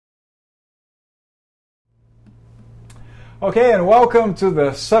Okay, and welcome to the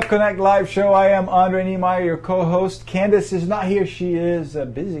Supconnect live show. I am Andre Niemeyer, your co-host. Candace is not here. She is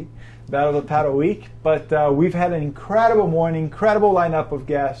busy. Battle of the Paddle week. But we've had an incredible morning, incredible lineup of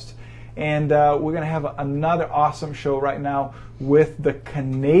guests. And we're going to have another awesome show right now with the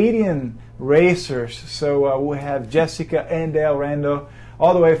Canadian racers. So we have Jessica and Dale Rando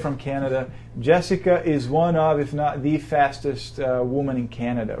all the way from Canada. Jessica is one of, if not the fastest woman in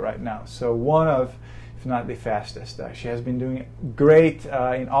Canada right now. So one of, if not the fastest. She has been doing great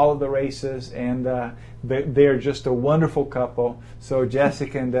in all of the races, and they're just a wonderful couple. So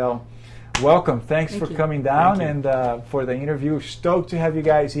Jessica and Dale, welcome. Thanks for coming down and for the interview. Stoked to have you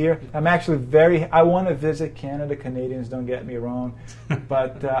guys here. I'm actually I want to visit Canada. Canadians, don't get me wrong.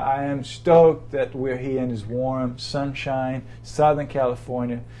 But I am stoked that we're here in this warm, sunshine, Southern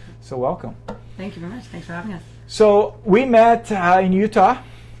California. So welcome. Thank you very much. Thanks for having us. So we met in Utah,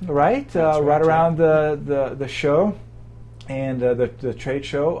 right? Right around the show and the trade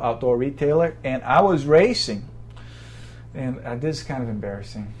show, Outdoor Retailer. And I was racing. And this is kind of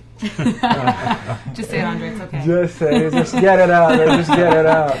embarrassing. Just say it, Andre. It's okay. Just say it. Just get it out. Just get it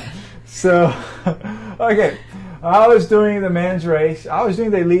out. So, okay. I was doing the men's race. I was doing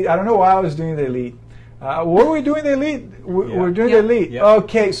the elite. I don't know why I was doing the elite. Were we doing the elite? We're doing the elite. Yeah.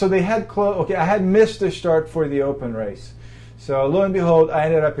 Okay, so they had okay, I had missed the start for the open race. So lo and behold, I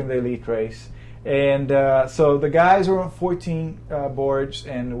ended up in the elite race. And so the guys were on 14 boards,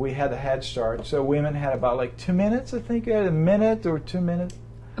 and we had a head start. So women had about like 2 minutes, I think. A minute or 2 minutes.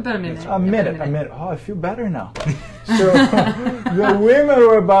 About a minute. A minute. Oh, I feel better now. So the women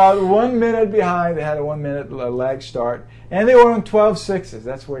were about 1 minute behind. They had a 1 minute leg start. And they were on 12.6s.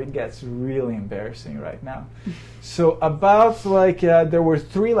 That's where it gets really embarrassing right now. So about like, there were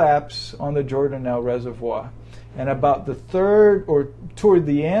 3 laps on the Jordanelle Reservoir. And about the third, or toward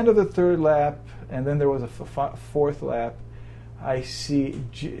the end of the third lap, and then there was a fourth lap, I see,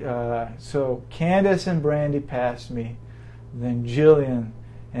 so Candace and Brandy passed me, then Jillian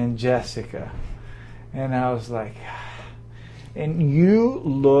and Jessica. And I was like, and you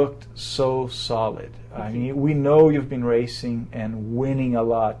looked so solid. I mean, we know you've been racing and winning a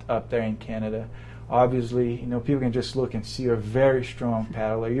lot up there in Canada. Obviously, you know, people can just look and see you're a very strong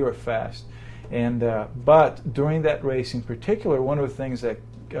paddler. You are fast. And but during that race in particular, one of the things that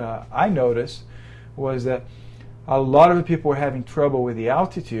I noticed was that a lot of the people were having trouble with the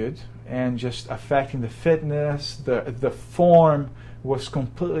altitude and just affecting the fitness. The form was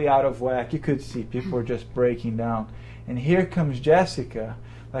completely out of whack. You could see people were just breaking down. And here comes Jessica,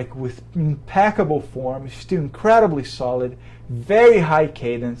 like with impeccable form, still incredibly solid, very high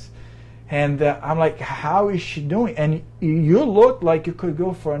cadence. And I'm like, how is she doing? And you looked like you could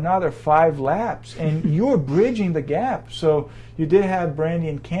go for another 5 laps, and you were bridging the gap. So you did have Brandy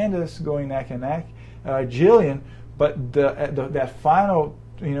and Candace going neck and neck, Jillian, but that final,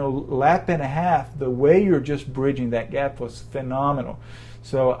 lap and a half, the way you're just bridging that gap was phenomenal.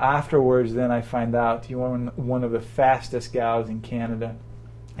 So afterwards, then I find out you were one of the fastest gals in Canada,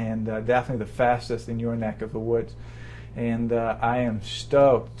 and definitely the fastest in your neck of the woods. And I am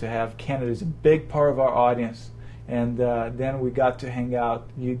stoked to have Canada as a big part of our audience. And then we got to hang out.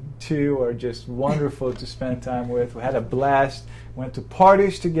 You two are just wonderful to spend time with. We had a blast. Went to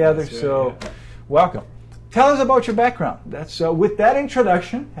parties together. That's so, right, yeah. Welcome. Tell us about your background. That's with that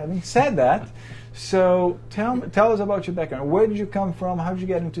introduction. Having said that, so tell us about your background. Where did you come from? How did you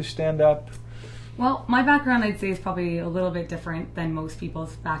get into stand-up? Well, my background, I'd say, is probably a little bit different than most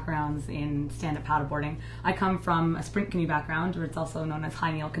people's backgrounds in stand-up paddleboarding. I come from a sprint canoe background, or it's also known as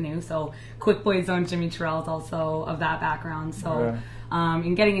high kneel canoe. So Quick Boys own Jimmy Terrell is also of that background. So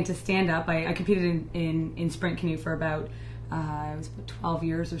in getting into stand-up, I competed in sprint canoe for about, it was about 12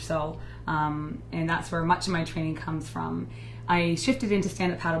 years or so. And that's where much of my training comes from. I shifted into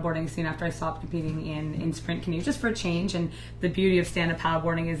stand-up paddleboarding soon after I stopped competing in sprint canoe, just for a change. And the beauty of stand-up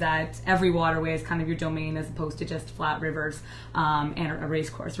paddleboarding is that every waterway is kind of your domain, as opposed to just flat rivers and a race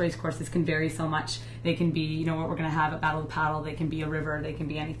course. Race courses can vary so much. They can be, what we're going to have at Battle of the Paddle. They can be a river. They can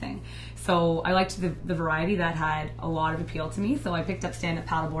be anything. So I liked the variety that had a lot of appeal to me. So I picked up stand-up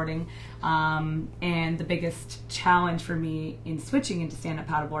paddleboarding. And the biggest challenge for me in switching into stand-up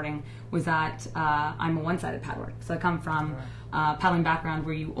paddleboarding was that I'm a one-sided paddler. So I come from paddling background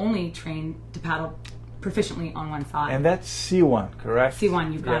where you only train to paddle proficiently on one side. And that's C1, correct?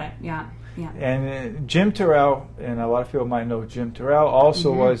 C1, you've got it, yeah. And Jim Terrell, and a lot of people might know Jim Terrell,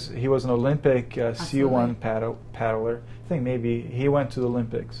 also was an Olympic C1 paddler. I think maybe he went to the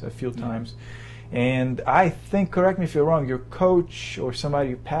Olympics a few times. And I think, correct me if you're wrong, your coach or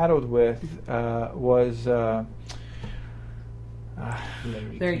somebody you paddled with was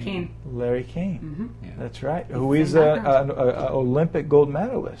Larry Kane. Larry Kane. Mm-hmm. Yeah. That's right. He's Who the is same an background. Olympic gold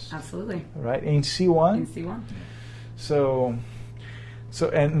medalist. Absolutely. Right, in C1. In C1. So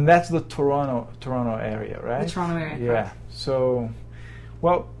and that's the Toronto area, right? The Toronto area. Yeah. Correct. So,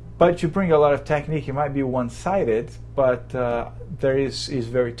 well, but you bring a lot of technique. It might be one-sided, but there is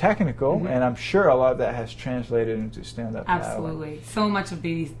very technical, Mm-hmm. and I'm sure a lot of that has translated into stand-up paddling. Absolutely. So much of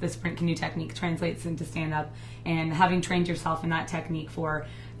the sprint canoe technique translates into stand-up, and having trained yourself in that technique for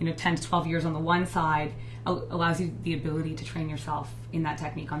 10 to 12 years on the one side allows you the ability to train yourself in that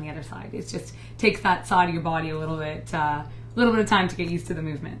technique on the other side. It just takes that side of your body a little bit of time to get used to the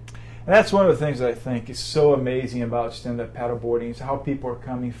movement. And that's one of the things that I think is so amazing about stand-up paddleboarding is how people are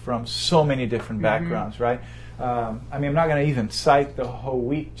coming from so many different backgrounds, right? I mean, I'm not going to even cite the whole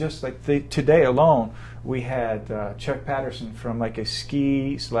week. Just like today alone, we had Chuck Patterson from like a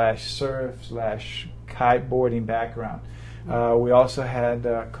ski/surf/kiteboarding background. We also had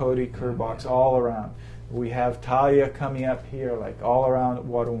Cody Kerbox all around. We have Talia coming up here, like all around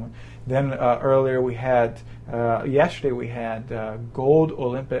water. Then earlier we had, yesterday we had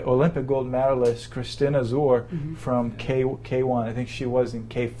Olympic gold medalist Christina Zur from K1. I think she was in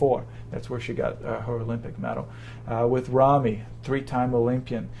K4. That's where she got her Olympic medal. With Rami, 3-time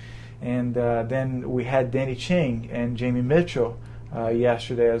Olympian. And then we had Danny Ching and Jamie Mitchell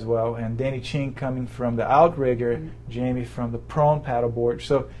yesterday as well. And Danny Ching coming from the outrigger, Jamie from the prone paddleboard.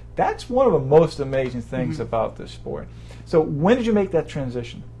 So that's one of the most amazing things about this sport. So when did you make that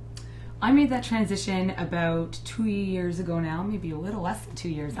transition? I made that transition about 2 years ago now, maybe a little less than 2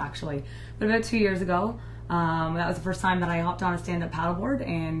 years actually, but about 2 years ago. That was the first time that I hopped on a stand-up paddleboard,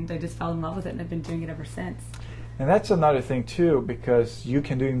 and I just fell in love with it, and I've been doing it ever since. And that's another thing too, because you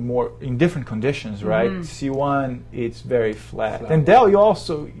can do it more in different conditions, right? C1, it's very flat. And Del, you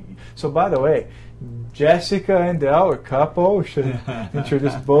also, so by the way, Jessica and Del are a couple. We should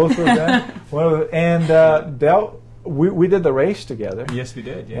introduce both of them. And Del, we did the race together. Yes, we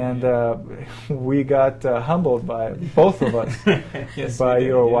did. Yeah, and we got humbled by both of us, yes, by did,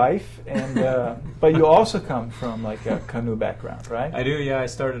 your yeah. wife. And but you also come from like a canoe background, right? I do. Yeah, I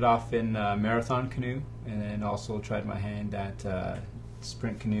started off in marathon canoe, and then also tried my hand at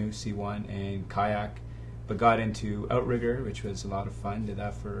sprint canoe, C1, and kayak. But got into outrigger, which was a lot of fun. Did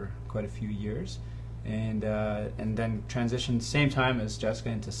that for quite a few years, and then transitioned same time as Jessica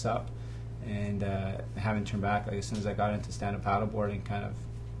into sup. And haven't turned back. Like as soon as I got into stand-up paddleboarding, kind of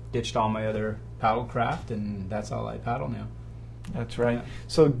ditched all my other paddle craft, and that's all I paddle now. That's right. Yeah.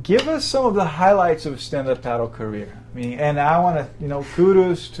 So give us some of the highlights of stand-up paddle career. I mean, and I want to,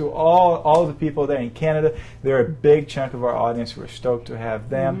 kudos to all the people there in Canada. They're a big chunk of our audience. We're stoked to have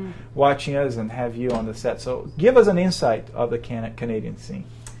them watching us and have you on the set. So give us an insight of the Canadian scene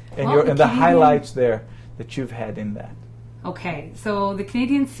and Well, the highlights there that you've had in that. Okay, so the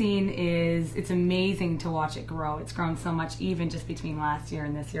Canadian scene it's amazing to watch it grow. It's grown so much even just between last year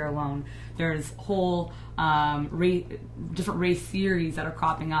and this year alone. There's whole different race series that are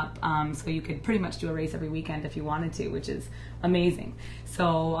cropping up, so you could pretty much do a race every weekend if you wanted to, which is amazing.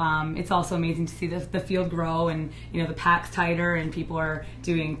 So it's also amazing to see the field grow, and the pack's tighter, and people are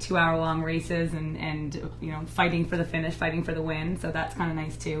doing 2-hour-long races and fighting for the finish, fighting for the win, so that's kind of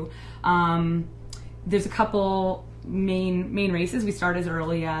nice too. There's a couple main races. We start as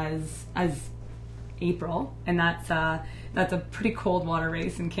early as April, and that's a pretty cold water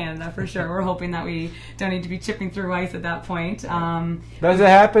race in Canada for sure. We're hoping that we don't need to be chipping through ice at that point. Does it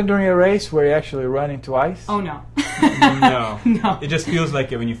happen during a race where you actually run into ice? Oh no. No. No. It just feels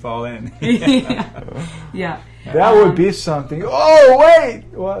like it when you fall in. Yeah. That would be something. Oh wait!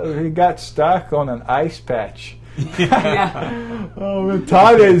 Well, he got stuck on an ice patch. Yeah. Oh, when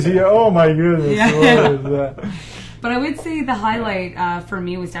Talia is here. Oh my goodness! Yeah. What is that? But I would say the highlight for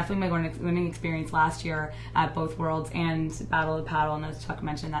me was definitely my winning experience last year at both Worlds and Battle of the Paddle. And as Chuck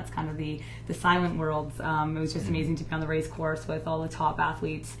mentioned, that's kind of the silent worlds. It was just amazing to be on the race course with all the top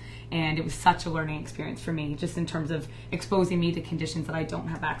athletes. And it was such a learning experience for me, just in terms of exposing me to conditions that I don't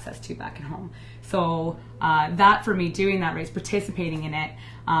have access to back at home. So that for me, doing that race, participating in it.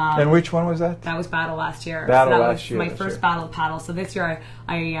 And which one was that? That was Battle last year. Battle so that last was year. my first Battle of Paddle. So this year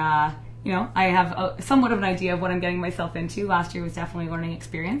I have somewhat of an idea of what I'm getting myself into. Last year was definitely a learning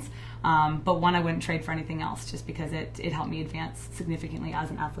experience, but one I wouldn't trade for anything else, just because it helped me advance significantly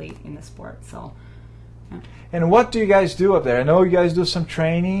as an athlete in the sport. So. Yeah. And what do you guys do up there? I know you guys do some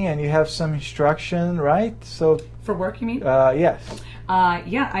training and you have some instruction, right? So for work, you mean? Yes.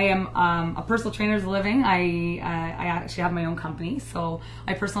 Yeah, I am a personal trainer as a living. I actually have my own company, so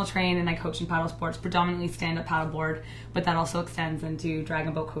I personal train and I coach in paddle sports, predominantly stand-up paddleboard, but that also extends into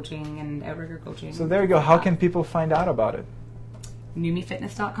dragon boat coaching and outrigger coaching. So there you go. How can people find out about it?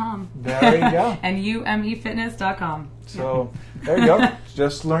 numefitness.com. There you go. And umefitness.com. So there you go.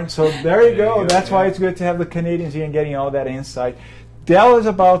 Just learned. So there you go. That's why it's good to have the Canadians here and getting all that insight. Tell us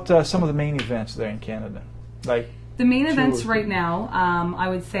about some of the main events there in Canada. Like the main events right now, I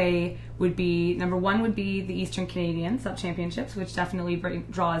would say would be, number one would be the Eastern Canadian Sup Championships, which definitely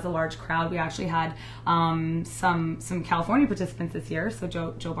draws a large crowd. We actually had some California participants this year. So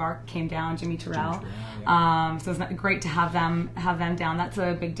Joe Bark came down, Jimmy Terrell. So it's great to have them down. That's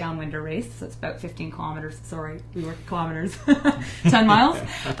a big downwinder race. So it's about 15 kilometers. Sorry, we were kilometers. 10 miles.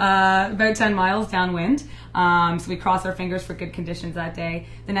 About 10 miles downwind. So we cross our fingers for good conditions that day.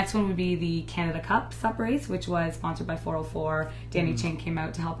 The next one would be the Canada Cup Sup race, which was sponsored by 404. Danny Ching came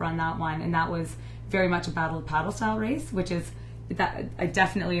out to help run that one, and that was very much a battle of paddle style race, which is that I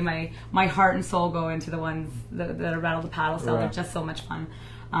definitely my heart and soul go into the ones that are battle of paddle style. Right. They're just so much fun.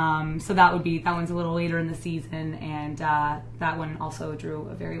 So that one's a little later in the season, and that one also drew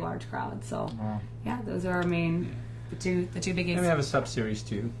a very large crowd. So yeah, those are our main the two biggies. And we have a sub series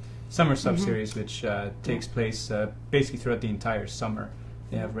too. Summer sub-series, which takes place basically throughout the entire summer.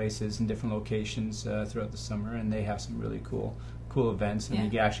 They have races in different locations throughout the summer, and they have some really cool events,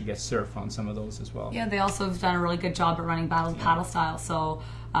 and you actually get surf on some of those as well. Yeah, they also have done a really good job at running battle paddle style. So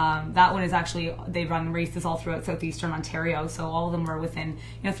that one is actually, they run races all throughout southeastern Ontario, so all of them are within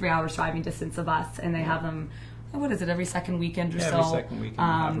 3 hours driving distance of us, and they have them, what is it, every second weekend or so? Every second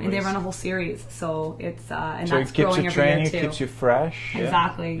weekend. And they run a whole series, so it's and so that's it keeps growing you every training, year too. Keeps you fresh.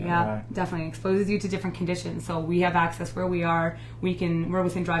 Exactly, yeah, definitely exposes you to different conditions. So we have access where we are. We're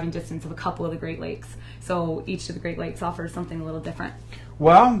within driving distance of a couple of the Great Lakes. So each of the Great Lakes offers something a little different.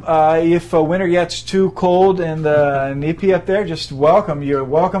 Well, if winter gets too cold and nippy up there, just welcome. You're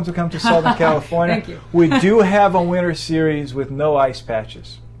welcome to come to Southern California. Thank you. We do have a winter series with no ice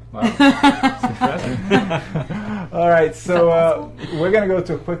patches. Wow. That's impressive. All right, so we're going to go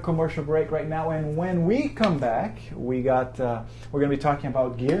to a quick commercial break right now, and when we come back, we're going to be talking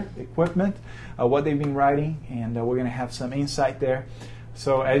about gear, equipment, what they've been riding, and we're going to have some insight there.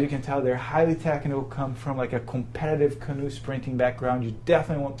 So as you can tell, they're highly technical, come from like a competitive canoe sprinting background. You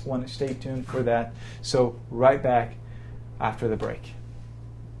definitely want to stay tuned for that. So right back after the break.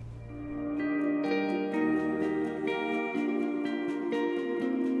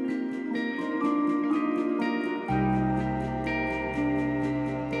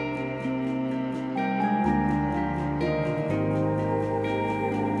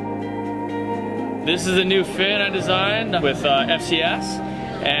 This is a new fin I designed with FCS,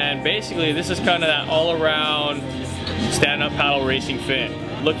 and basically this is kind of that all-around stand-up paddle racing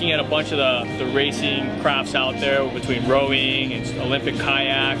fin. Looking at a bunch of the racing crafts out there between rowing and Olympic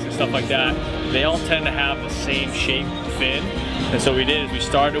kayaks and stuff like that, they all tend to have the same shape fin. And so what we did is we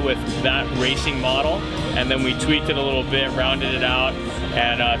started with that racing model, and then we tweaked it a little bit, rounded it out,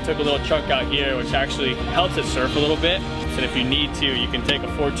 and took a little chunk out here, which actually helps it surf a little bit. And if you need to, you can take a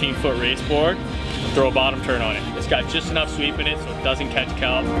 14-foot race board, throw a bottom turn on it. It's got just enough sweep in it so it doesn't catch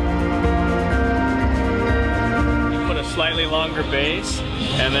kelp. You put a slightly longer base,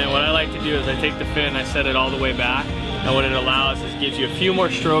 and then what I like to do is I take the fin and I set it all the way back, and what it allows is gives you a few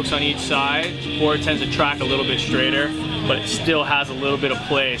more strokes on each side. The board tends to track a little bit straighter, but it still has a little bit of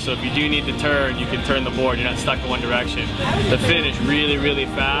play, so if you do need to turn, you can turn the board. You're not stuck in one direction. The fin is really, really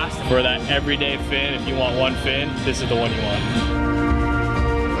fast. For that everyday fin, if you want one fin, this is the one you want.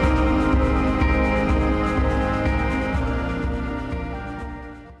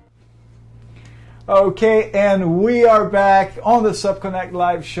 Okay, and we are back on the Supconnect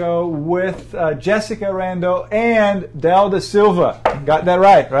live show with Jessica Rando and Del Da Silva. Got that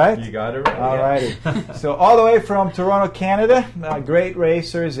right? You got it right. All righty. So all the way from Toronto, Canada, great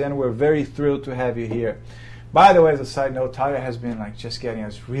racers, and we're very thrilled to have you here. By the way, as a side note, Talia has been like just getting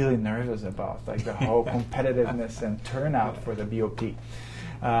us really nervous about like the whole competitiveness and turnout for the BOP.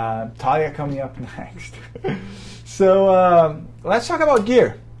 Talia coming up next. So let's talk about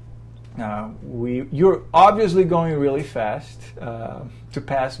gear. You're obviously going really fast to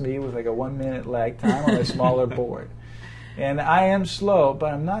pass me with like a 1 minute lag time on a smaller board. And I am slow,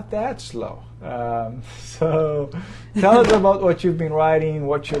 but I'm not that slow. So tell us about what you've been riding,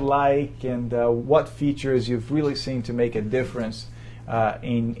 what you like, and what features you've really seen to make a difference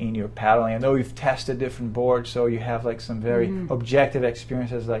in your paddling. I know you've tested different boards, so you have like some very objective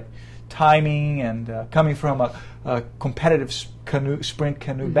experiences like timing and coming from a competitive sprint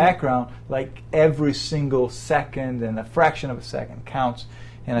canoe background, like every single second and a fraction of a second counts.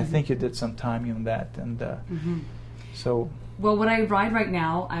 And I think you did some timing on that. And so, well, what I ride right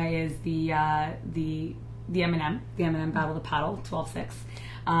now is the M&M Battle to Paddle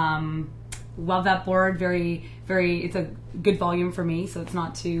 12.6. love that board. It's a good volume for me, so it's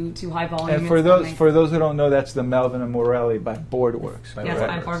not too high volume. And for those who don't know, that's the Melvin and Morelli by Boardworks. Yes,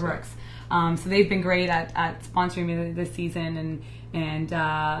 by Boardworks. So they've been great at sponsoring me this season and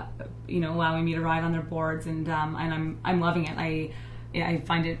allowing me to ride on their boards, and I'm loving it. I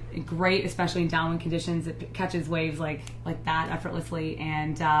find it great, especially in downwind conditions. It catches waves like that effortlessly,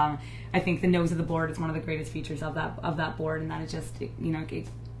 and I think the nose of the board is one of the greatest features of that board, and that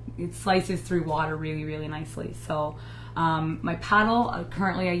it slices through water really, really nicely. So my paddle,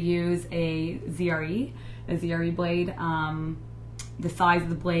 currently I use a ZRE blade. The size of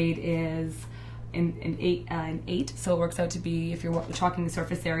the blade is an 8, so it works out to be, if you're talking the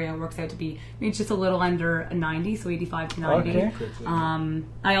surface area, it works out to be maybe just a little under a 90, so 85 to 90. Okay.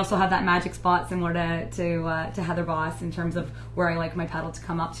 I also have that magic spot similar to Heather Boss in terms of where I like my paddle to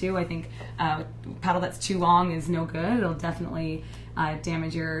come up to. I think paddle that's too long is no good. It'll definitely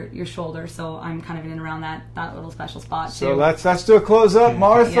damage your shoulder, so I'm kind of in and around that little special spot too. So let's do a close up,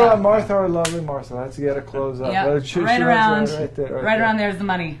 Martha. Yeah. Martha, our lovely Martha. Let's get a close up. Yeah, right around there's the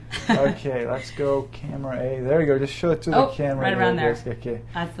money. Okay, let's go camera A. There you go. Just show it to the camera. Right around there. Okay.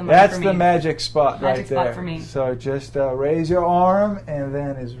 That's the money. That's the magic spot right there. Magic spot for me. So just raise your arm, and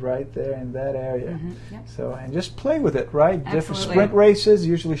then it's right there in that area. Yep. So and just play with it, right? Absolutely. Different sprint races,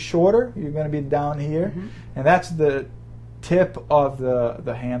 usually shorter. You're going to be down here, and that's the tip of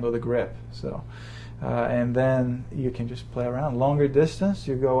the handle, the grip. So and then you can just play around. Longer distance,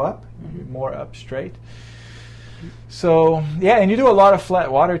 you go up, more up straight. So yeah, and you do a lot of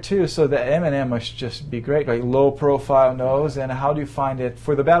flat water too, so the M&M must just be great, like low profile nose. And how do you find it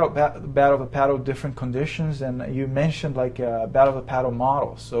for the battle of the paddle, different conditions? And you mentioned like a battle of the paddle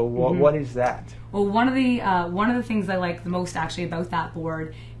model, so what is that? Well, one of the things I like the most actually about that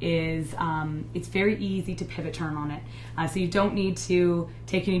board is it's very easy to pivot turn on it. So you don't need to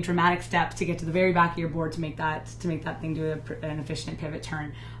take any dramatic steps to get to the very back of your board to make that thing do an efficient pivot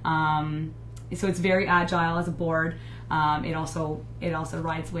turn. So it's very agile as a board. It also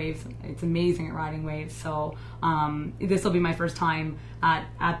rides waves. It's amazing at riding waves. So this will be my first time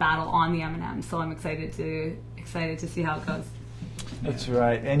at battle on the M&M. So I'm excited to see how it goes. That's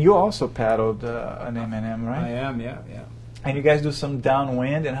right. And you also paddled an M&M, right? I am, yeah. And you guys do some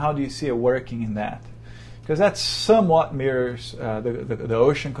downwind, and how do you see it working in that? Because that somewhat mirrors the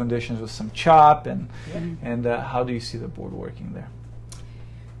ocean conditions with some chop, and how do you see the board working there?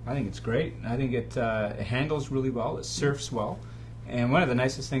 I think it's great. I think it handles really well. It surfs well. And one of the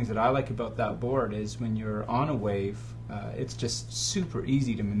nicest things that I like about that board is when you're on a wave, it's just super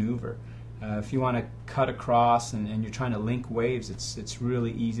easy to maneuver. If you want to cut across and you're trying to link waves, it's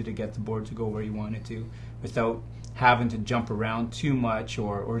really easy to get the board to go where you want it to without having to jump around too much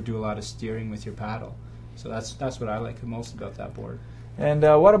or do a lot of steering with your paddle. So that's what I like the most about that board. And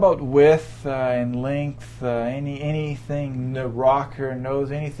what about width and length? Anything, the rocker,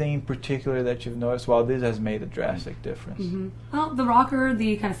 nose, anything in particular that you've noticed? Well, this has made a drastic difference. Well, the rocker,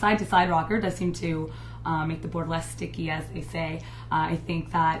 the kind of side-to-side rocker, does seem to make the board less sticky, as they say. I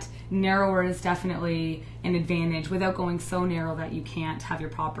think that narrower is definitely an advantage without going so narrow that you can't have your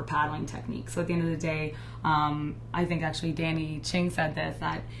proper paddling technique. So at the end of the day, I think actually Danny Ching said this,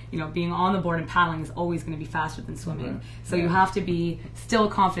 that being on the board and paddling is always going to be faster than swimming. So you have to be still a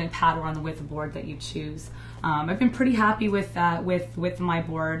confident paddler on the width of board that you choose. I've been pretty happy with my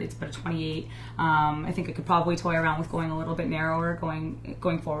board. It's about a 28. I think I could probably toy around with going a little bit narrower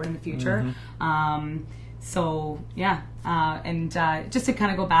going forward in the future. So yeah, and just to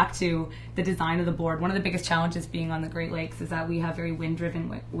kind of go back to the design of the board, one of the biggest challenges being on the Great Lakes is that we have very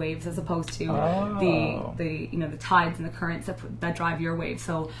wind-driven waves as opposed to the tides and the currents that drive your waves.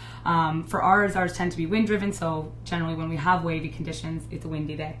 So for ours tend to be wind-driven. So generally, when we have wavy conditions, it's a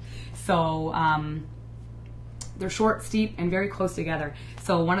windy day. So they're short, steep, and very close together.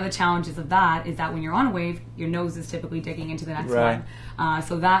 So one of the challenges of that is that when you're on a wave, your nose is typically digging into the next one.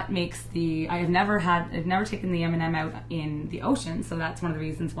 So that makes I've never taken the M&M out in the ocean. So that's one of the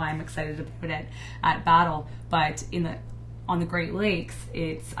reasons why I'm excited to put it at battle. But on the Great Lakes,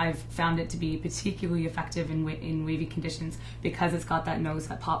 I've found it to be particularly effective in wavy conditions because it's got that nose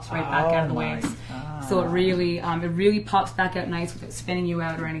that pops right back out of the waves. So it really pops back out nice without spinning you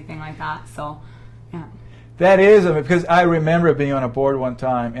out or anything like that. So yeah. That is, because I remember being on a board one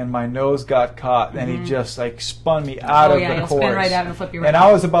time and my nose got caught and it just like spun me out of the course. Spin right out and flip you right and out.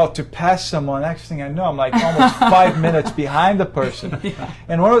 I was about to pass someone. Next thing I know, I'm like almost 5 minutes behind the person.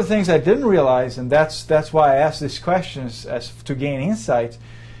 And one of the things I didn't realize, and that's why I asked these questions as to gain insight,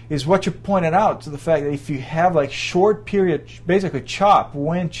 is what you pointed out, to the fact that if you have like short period, basically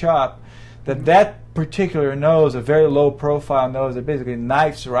wind chop, that particular nose, a very low profile nose that basically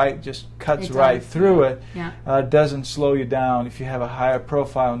knifes right, just cuts right through it, doesn't slow you down. If you have a higher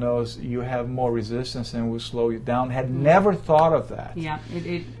profile nose, you have more resistance and will slow you down. Had never thought of that. Yeah,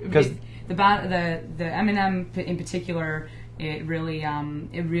 because the M&M in particular, it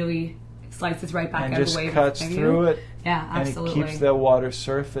really slices right back out of the way. And just cuts through it. Yeah, absolutely. And it keeps the water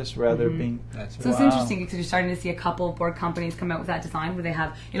surface rather being... So it's interesting because you're starting to see a couple of board companies come out with that design where they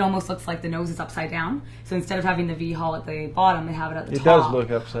have, it almost looks like the nose is upside down. So instead of having the V-hull at the bottom, they have it at the top. It does look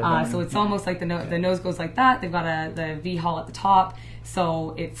upside down. So it's almost like the nose goes like that. They've got the V-hull at the top.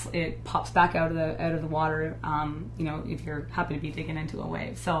 So it pops back out of the water, if you're happy to be digging into a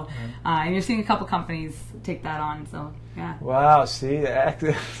wave. So, and you're seeing a couple companies take that on. So, yeah. Wow, see,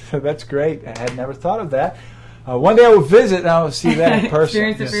 that's great. I had never thought of that. One day I will visit and I will see that in person.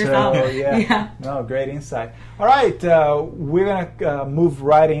 Experience it for yourself. Yeah. No, great insight. All right, we're going to move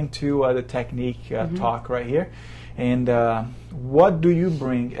right into the technique talk right here. And what do you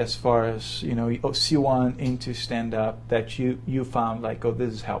bring as far as C1 into stand-up that you found like, oh,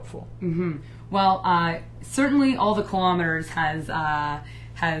 this is helpful? Well, certainly all the kilometers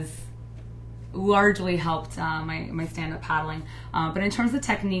has largely helped my stand-up paddling. But in terms of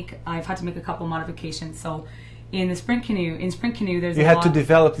technique, I've had to make a couple modifications. So in the sprint canoe, there's you had to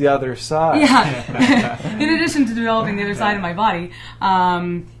develop the other side. Yeah. In addition to developing the other side of my body,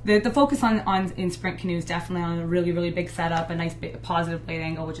 the focus in sprint canoe is definitely on a really, really big setup, a nice positive blade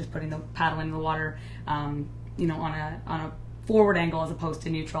angle, which is putting the paddle in the water, on a forward angle as opposed to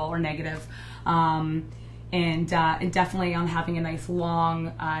neutral or negative. And definitely on having a nice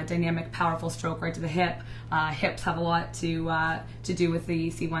long, dynamic, powerful stroke right to the hip. Hips have a lot to do with the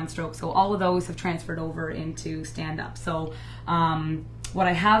C1 stroke, so all of those have transferred over into stand-up. So what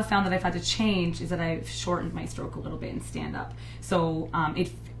I have found that I've had to change is that I've shortened my stroke a little bit in stand-up. So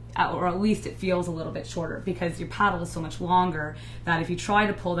or at least it feels a little bit shorter because your paddle is so much longer that if you try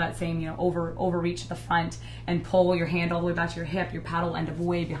to pull that same overreach at the front and pull your hand all the way back to your hip, your paddle will end up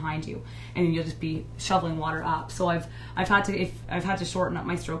way behind you and you'll just be shoveling water up. So I've had to shorten up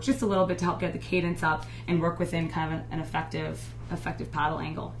my stroke just a little bit to help get the cadence up and work within kind of an effective paddle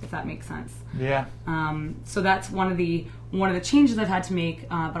angle, if that makes sense. Yeah. So that's one of the changes I've had to make.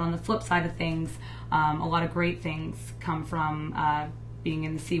 But on the flip side of things, a lot of great things come from being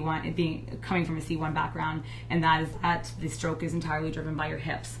in the C1, coming from a C1 background, and that is that the stroke is entirely driven by your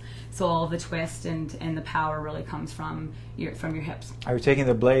hips. So all of the twist and the power really comes from your hips. Are you taking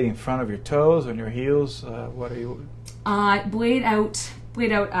the blade in front of your toes, on your heels? What are you? Blade out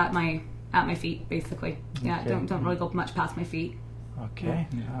at my feet, basically. Okay. Yeah, don't really go much past my feet. Okay,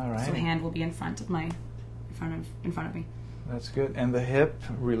 yeah. All right. So the hand will be in front of me. That's good. And the hip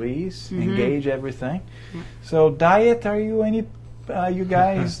release, engage everything. Yeah. So diet, are you you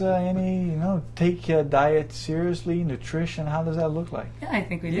guys take diet seriously? Nutrition, how does that look like? Yeah, I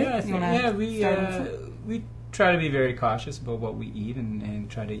think we do. Yeah, we try to be very cautious about what we eat and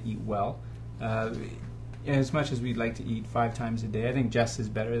try to eat well. As much as we'd like to eat 5 times a day, I think Jess is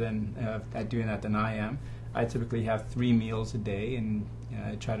better at doing that than I am. I typically have 3 meals a day, and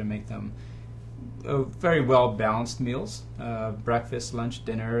I try to make them very well balanced meals. Breakfast, lunch,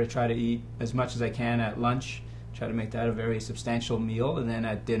 dinner. I try to eat as much as I can at lunch. Try to make that a very substantial meal, and then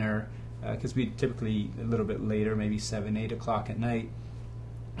at dinner, because we typically eat a little bit later, maybe 7, 8 o'clock at night,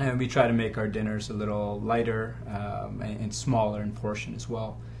 and we try to make our dinners a little lighter and smaller in portion as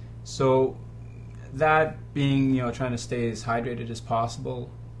well. So that being, trying to stay as hydrated as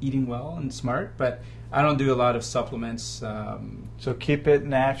possible, eating well and smart, but I don't do a lot of supplements. So keep it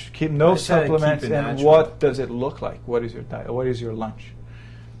natural, keep no supplements, and natural. What does it look like? What is your diet? What is your lunch?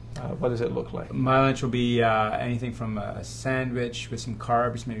 What does it look like? My lunch will be anything from a sandwich with some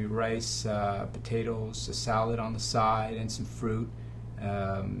carbs, maybe rice, potatoes, a salad on the side, and some fruit,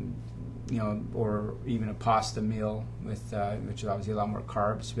 or even a pasta meal with which is obviously a lot more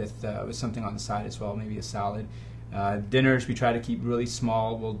carbs with something on the side as well, maybe a salad. Dinners we try to keep really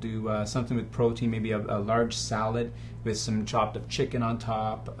small. We'll do something with protein, maybe a large salad with some chopped up chicken on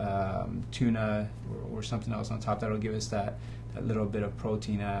top, tuna or something else on top that'll give us that little bit of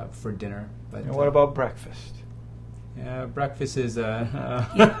protein for dinner. But and what about breakfast? Yeah, breakfast is he's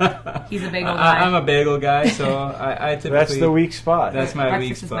a bagel guy. I'm a bagel guy, so I typically that's the weak spot. That's my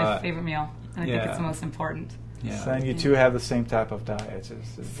weak spot. Breakfast is my favorite meal, and I think it's the most important. Yeah. So, and you two have the same type of diet.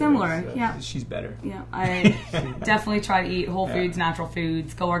 Similar, yeah. She's better. Yeah, I definitely try to eat whole foods, natural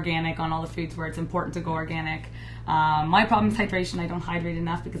foods, go organic on all the foods where it's important to go organic. My problem is hydration. I don't hydrate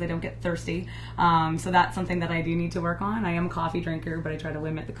enough because I don't get thirsty. So that's something that I do need to work on. I am a coffee drinker, but I try to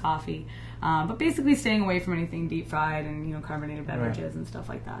limit the coffee. But basically staying away from anything deep fried and carbonated beverages and stuff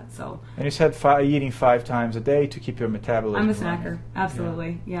like that. So. And you said eating 5 times a day to keep your metabolism. I'm a snacker,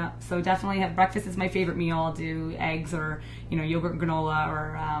 absolutely. Yeah. So definitely have breakfast is my favorite meal. I'll do eggs or yogurt and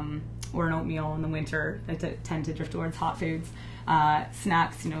granola or an oatmeal in the winter. I tend to drift towards hot foods.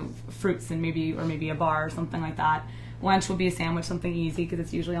 Snacks, fruits and maybe a bar or something like that. Lunch will be a sandwich, something easy because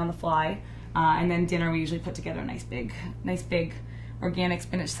it's usually on the fly. And then dinner we usually put together a nice big organic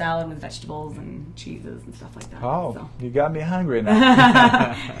spinach salad with vegetables and cheeses and stuff like that. Oh, so. You got me hungry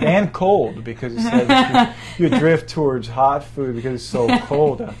now. And cold because you said you drift towards hot food because it's so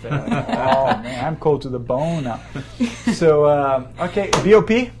cold out there. Oh man, I'm cold to the bone now. So okay,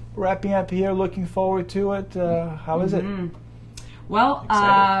 BOP, wrapping up here. Looking forward to it. How is it? Well,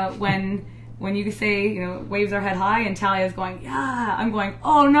 when you say waves are head high and Talia's going, yeah, I'm going,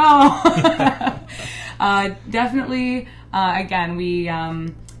 oh no. Definitely. Again,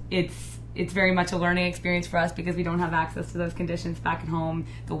 it's very much a learning experience for us because we don't have access to those conditions back at home.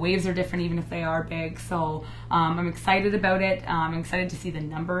 The waves are different even if they are big. So I'm excited about it. I'm excited to see the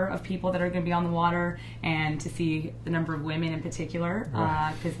number of people that are going to be on the water and to see the number of women in particular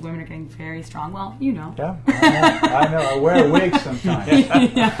because women are getting very strong. Well, Yeah, I know. I wear a wig sometimes.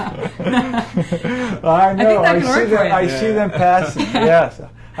 I know. I see them passing. Yes.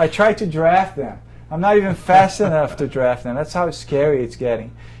 I try to draft them. I'm not even fast enough to draft them. That's how scary it's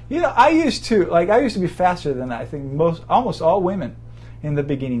getting. I used to be faster than I think almost all women in the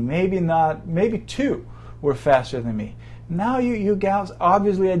beginning. Maybe 2 were faster than me. Now you gals,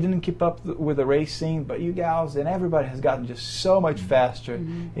 obviously I didn't keep up with the race scene, but you gals and everybody has gotten just so much faster.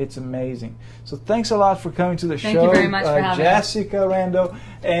 It's amazing. So thanks a lot for coming to the show. Thank you very much for having Jessica Rando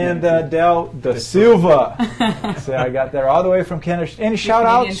and Del Da Silva. So I got there all the way from Canada. Any shout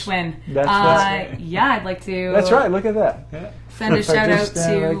outs? Twin. That's right. Yeah, I'd like to. That's right. Look at that. Yeah. Send a shout out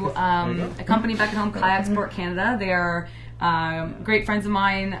to a company back at home, Kayak Sport Canada. They are great friends of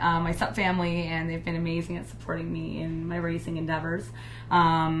mine, my Sup family, and they've been amazing at supporting me in my racing endeavors.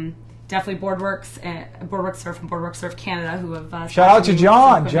 Definitely Boardworks Surf and Boardworks Surf Canada, who have shout out to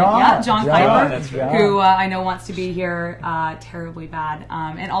John Piper, right. who I know wants to be here terribly bad,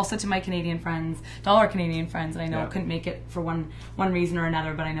 and also to my Canadian friends, dollar Canadian friends that I know couldn't make it for one reason or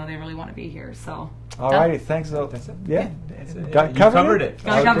another, but I know they really want to be here. So, alrighty, thanks. Yeah, covered it.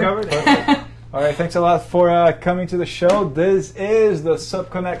 Covered it. All right, thanks a lot for coming to the show. This is the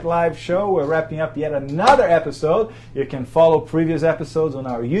Supconnect Live Show. We're wrapping up yet another episode. You can follow previous episodes on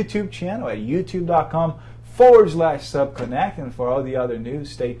our YouTube channel at youtube.com/Supconnect. And for all the other news,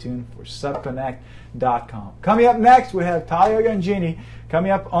 stay tuned for Supconnect.com. Coming up next, we have Talia Gangini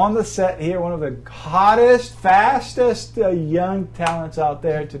coming up on the set here, one of the hottest, fastest young talents out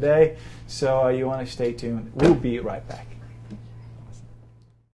there today. So you want to stay tuned. We'll be right back.